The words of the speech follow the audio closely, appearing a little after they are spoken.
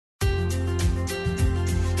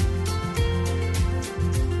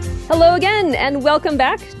Hello again, and welcome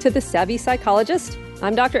back to The Savvy Psychologist.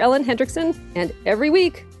 I'm Dr. Ellen Hendrickson, and every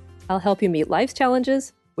week I'll help you meet life's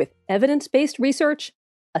challenges with evidence-based research,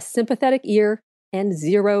 a sympathetic ear, and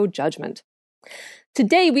zero judgment.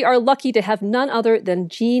 Today, we are lucky to have none other than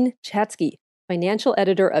Jean Chatzky, financial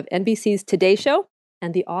editor of NBC's Today Show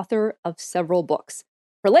and the author of several books.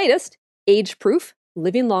 Her latest, Age Proof: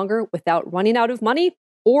 Living Longer Without Running Out of Money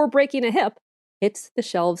or Breaking a Hip, hits the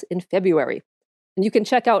shelves in February. And you can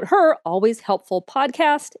check out her always helpful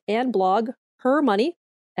podcast and blog, Her Money,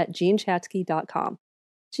 at jeanchatzky.com.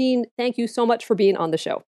 Jean, thank you so much for being on the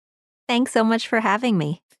show. Thanks so much for having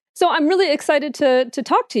me. So I'm really excited to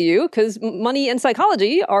talk to you because money and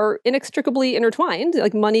psychology are inextricably intertwined.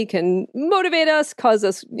 Like money can motivate us, cause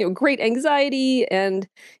us great anxiety, and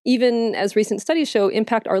even, as recent studies show,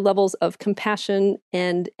 impact our levels of compassion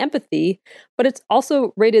and empathy. But it's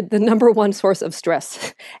also rated the number one source of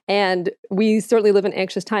stress. And we certainly live in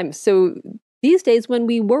anxious times. So these days, when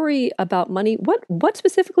we worry about money, what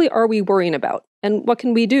specifically are we worrying about? And what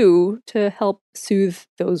can we do to help soothe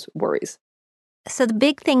those worries? So the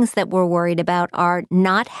big things that we're worried about are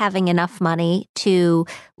not having enough money to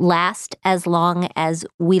last as long as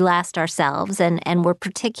we last ourselves. And we're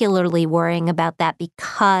particularly worrying about that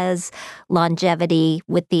because longevity,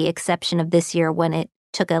 with the exception of this year when it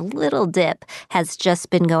took a little dip, has just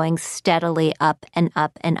been going steadily up and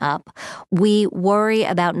up and up. We worry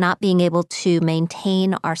about not being able to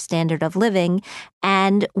maintain our standard of living,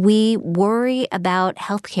 and we worry about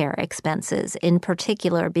healthcare expenses in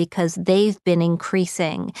particular because they've been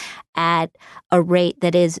increasing at a rate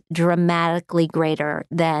that is dramatically greater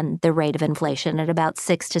than the rate of inflation at about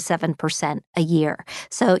 6 to 7% a year.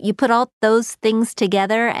 So you put all those things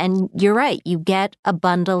together and you're right, you get a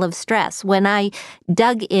bundle of stress. When I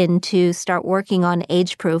dug in to start working on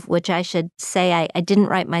Age Proof, which I should say I didn't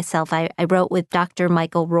write myself. I wrote with Dr.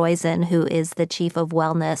 Michael Roizen, who is the chief of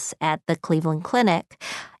wellness at the Cleveland Clinic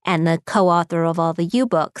and the co-author of all the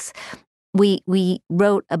U-books. We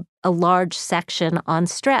wrote a large section on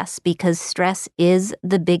stress because stress is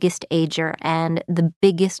the biggest ager and the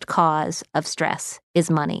biggest cause of stress is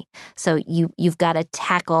money. So you've got to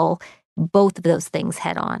tackle both of those things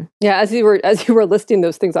head on. Yeah, as you were listing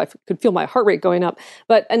those things, I could feel my heart rate going up.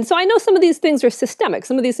 And so I know some of these things are systemic.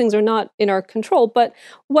 Some of these things are not in our control. But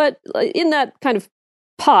what in that kind of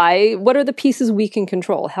pie, what are the pieces we can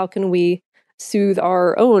control? How can we soothe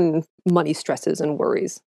our own money stresses and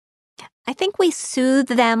worries? I think we soothe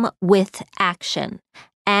them with action.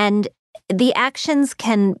 And the actions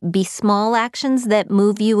can be small actions that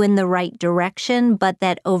move you in the right direction, but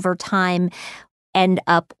that over time end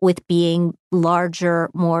up with being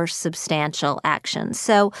larger, more substantial actions.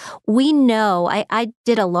 So we know, I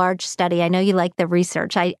did a large study. I know you like the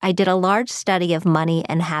research. I did a large study of money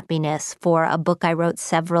and happiness for a book I wrote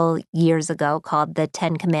several years ago called The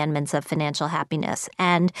 10 Commandments of Financial Happiness.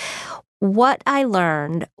 And what I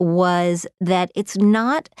learned was that it's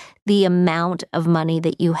not the amount of money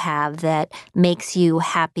that you have that makes you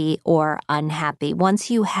happy or unhappy.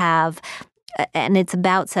 Once you have, and it's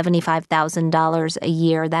about $75,000 a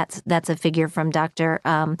year. That's a figure from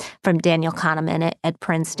from Daniel Kahneman at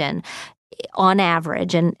Princeton. On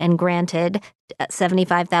average, and granted,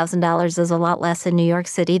 $75,000 is a lot less in New York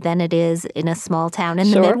City than it is in a small town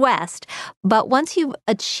in the Midwest. But once you've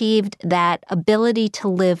achieved that ability to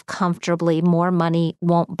live comfortably, more money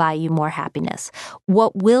won't buy you more happiness.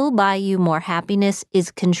 What will buy you more happiness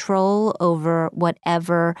is control over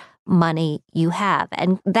whatever money you have.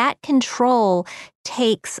 And that control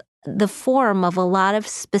takes the form of a lot of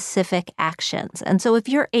specific actions. And so if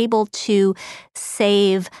you're able to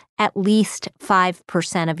save at least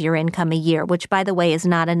 5% of your income a year, which, by the way, is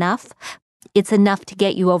not enough, it's enough to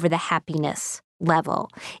get you over the happiness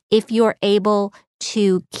level. If you're able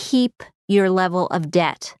to keep your level of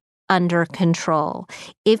debt under control,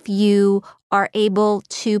 if you are able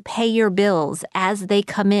to pay your bills as they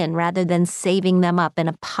come in rather than saving them up in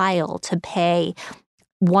a pile to pay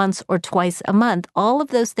once or twice a month, all of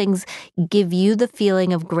those things give you the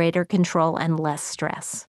feeling of greater control and less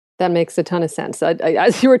stress. That makes a ton of sense.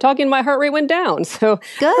 As you were talking, my heart rate went down. So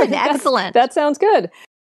good, excellent. That sounds good.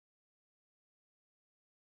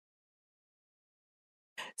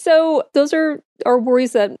 So those are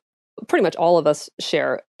worries that pretty much all of us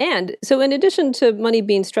share. And so in addition to money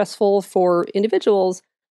being stressful for individuals,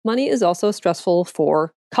 money is also stressful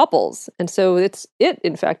for couples. And so it,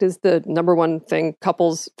 in fact, is the number one thing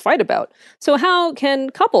couples fight about. So how can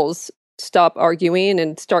couples stop arguing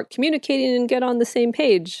and start communicating and get on the same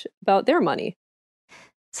page about their money?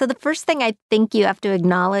 So the first thing I think you have to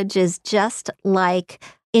acknowledge is just like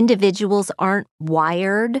individuals aren't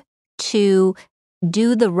wired to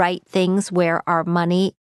do the right things where our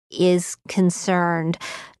money is concerned.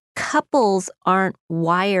 Couples aren't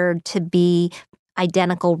wired to be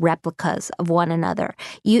identical replicas of one another.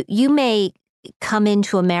 You may come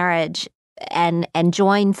into a marriage and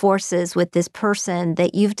join forces with this person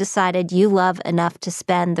that you've decided you love enough to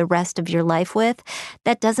spend the rest of your life with.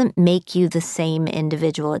 That doesn't make you the same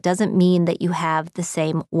individual. It doesn't mean that you have the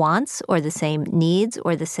same wants or the same needs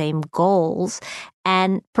or the same goals.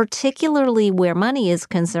 And particularly where money is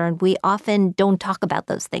concerned, we often don't talk about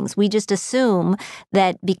those things. We just assume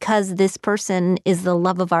that because this person is the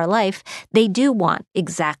love of our life, they do want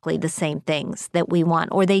exactly the same things that we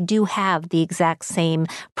want, or they do have the exact same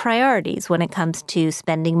priorities when it comes to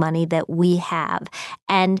spending money that we have.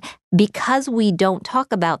 And because we don't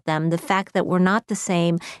talk about them, the fact that we're not the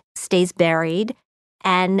same stays buried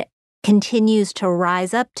and continues to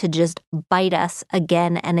rise up to just bite us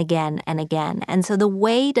again and again and again. And so the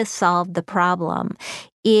way to solve the problem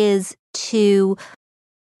is to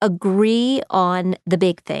agree on the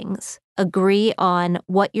big things, agree on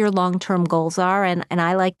what your long-term goals are. And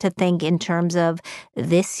I like to think in terms of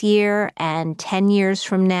this year and 10 years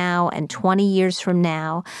from now and 20 years from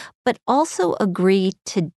now, but also agree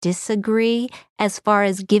to disagree as far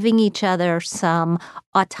as giving each other some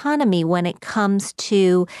autonomy when it comes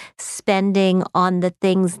to spending on the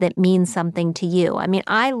things that mean something to you. I mean,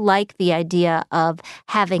 I like the idea of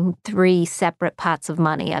having 3 separate pots of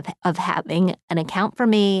money, of having an account for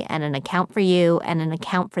me and an account for you and an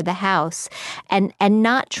account for the house, and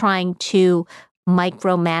not trying to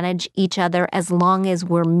micromanage each other as long as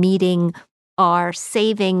we're meeting our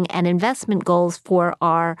saving and investment goals for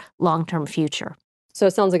our long-term future. So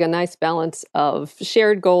it sounds like a nice balance of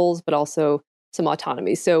shared goals, but also some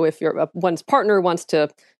autonomy. So if one's partner wants to,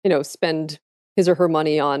 spend his or her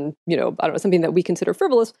money on, I don't know, something that we consider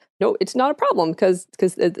frivolous, no, it's not a problem because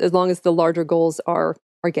as long as the larger goals are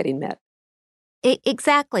getting met.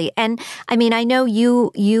 Exactly. And I mean, I know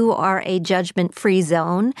you are a judgment-free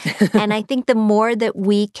zone, and I think the more that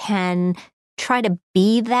we can try to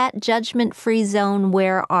be that judgment-free zone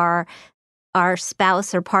where our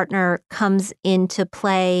spouse or partner comes into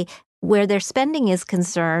play where their spending is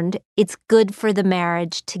concerned, it's good for the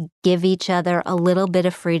marriage to give each other a little bit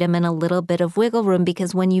of freedom and a little bit of wiggle room,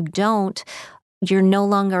 because when you don't, you're no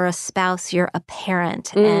longer a spouse, you're a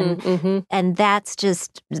parent. And that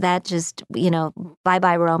just,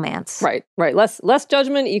 bye-bye romance. Right. Less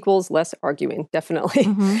judgment equals less arguing, definitely.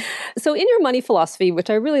 Mm-hmm. So in your money philosophy, which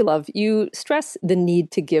I really love, you stress the need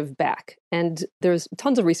to give back. And there's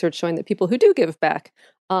tons of research showing that people who do give back,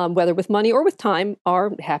 whether with money or with time,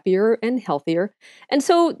 are happier and healthier. And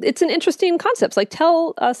so it's an interesting concept. Like,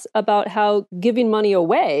 tell us about how giving money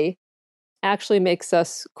away actually makes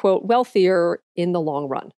us, quote, wealthier in the long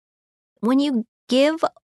run. When you give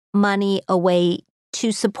money away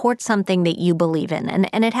to support something that you believe in,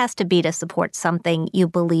 and it has to be to support something you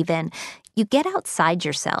believe in, you get outside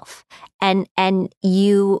yourself and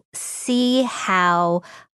you see how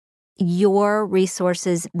your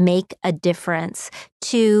resources make a difference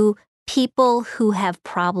to people who have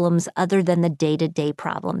problems other than the day-to-day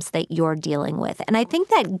problems that you're dealing with. And I think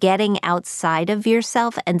that getting outside of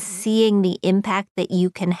yourself and seeing the impact that you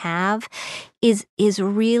can have is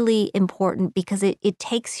really important, because it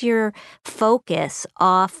takes your focus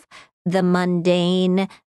off the mundane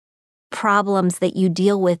problems that you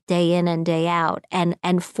deal with day in and day out,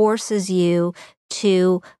 and forces you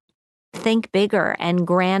to think bigger and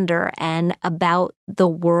grander and about the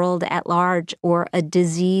world at large, or a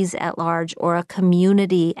disease at large, or a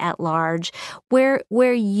community at large,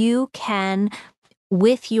 where you can,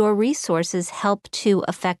 with your resources, help to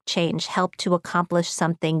affect change, help to accomplish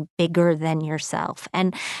something bigger than yourself.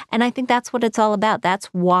 And I think that's what it's all about. That's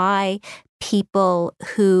why people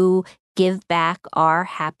who give back are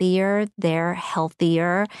happier, they're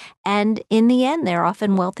healthier, and in the end, they're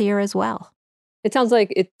often wealthier as well. It sounds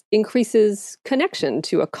like it increases connection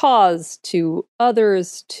to a cause, to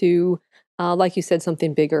others, to, like you said,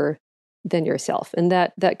 something bigger than yourself. And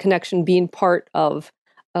that connection, being part of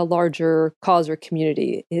a larger cause or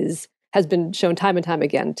community, has been shown time and time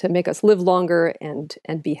again to make us live longer and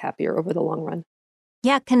be happier over the long run.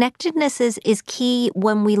 Yeah, connectedness is key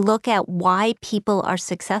when we look at why people are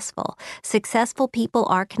successful. Successful people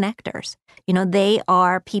are connectors. They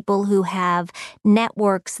are people who have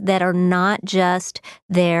networks that are not just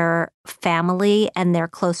their family and their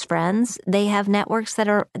close friends. They have networks that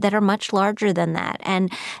are much larger than that.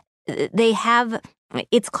 And they have,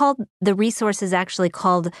 the resource is actually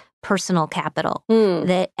called personal capital.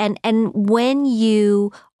 And when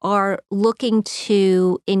you are looking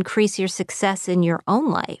to increase your success in your own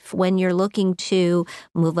life, when you're looking to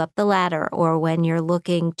move up the ladder, or when you're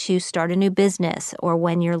looking to start a new business, or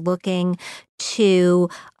when you're looking to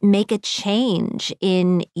make a change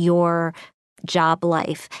in your job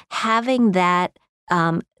life, having that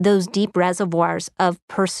those deep reservoirs of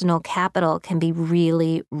personal capital can be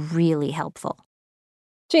really, really helpful.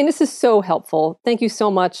 Jane, this is so helpful. Thank you so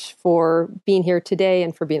much for being here today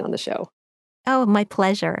and for being on the show. Oh, my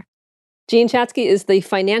pleasure. Jane Chatzky is the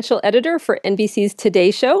financial editor for NBC's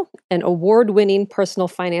Today Show, an award-winning personal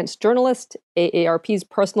finance journalist, AARP's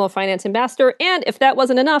personal finance ambassador, and if that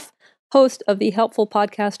wasn't enough, host of the helpful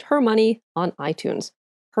podcast Her Money on iTunes.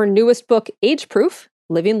 Her newest book, Age Proof,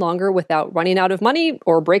 Living Longer Without Running Out of Money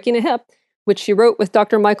or Breaking a Hip, which she wrote with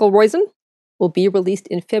Dr. Michael Roizen, will be released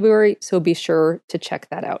in February, so be sure to check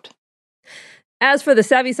that out. As for The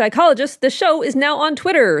Savvy Psychologist, the show is now on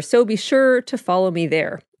Twitter, so be sure to follow me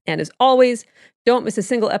there. And as always, don't miss a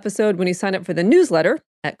single episode when you sign up for the newsletter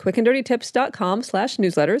at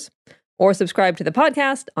quickanddirtytips.com/newsletters, or subscribe to the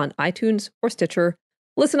podcast on iTunes or Stitcher,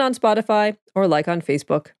 listen on Spotify, or like on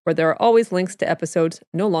Facebook, where there are always links to episodes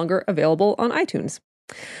no longer available on iTunes.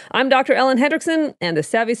 I'm Dr. Ellen Hendrickson, and The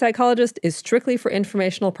Savvy Psychologist is strictly for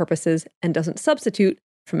informational purposes and doesn't substitute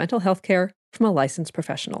for mental health care from a licensed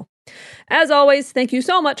professional. As always, thank you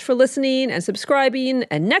so much for listening and subscribing,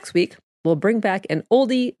 and next week, we'll bring back an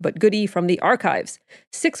oldie but goodie from the archives,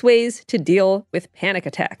 6 ways to deal with panic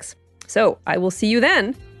attacks. So I will see you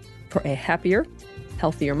then for a happier,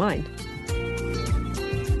 healthier mind.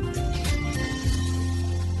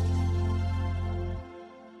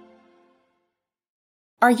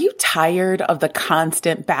 Are you tired of the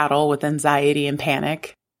constant battle with anxiety and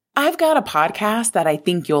panic? I've got a podcast that I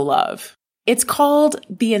think you'll love. It's called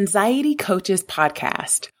the Anxiety Coaches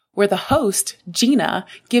Podcast, where the host, Gina,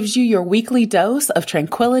 gives you your weekly dose of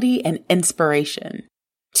tranquility and inspiration.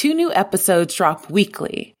 2 new episodes drop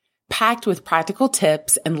weekly, packed with practical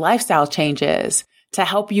tips and lifestyle changes to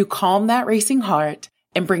help you calm that racing heart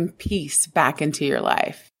and bring peace back into your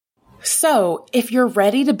life. So, if you're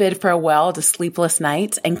ready to bid farewell to sleepless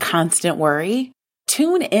nights and constant worry,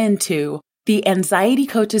 tune into the Anxiety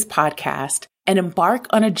Coaches Podcast and embark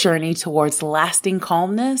on a journey towards lasting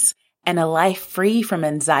calmness and a life free from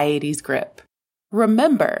anxiety's grip.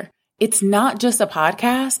 Remember, it's not just a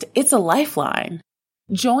podcast, it's a lifeline.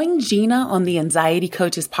 Join Gina on the Anxiety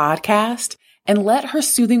Coaches Podcast and let her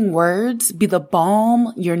soothing words be the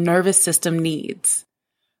balm your nervous system needs.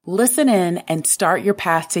 Listen in and start your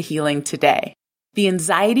path to healing today.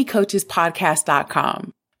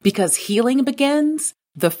 TheAnxietyCoachesPodcast.com, because healing begins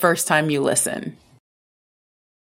the first time you listen.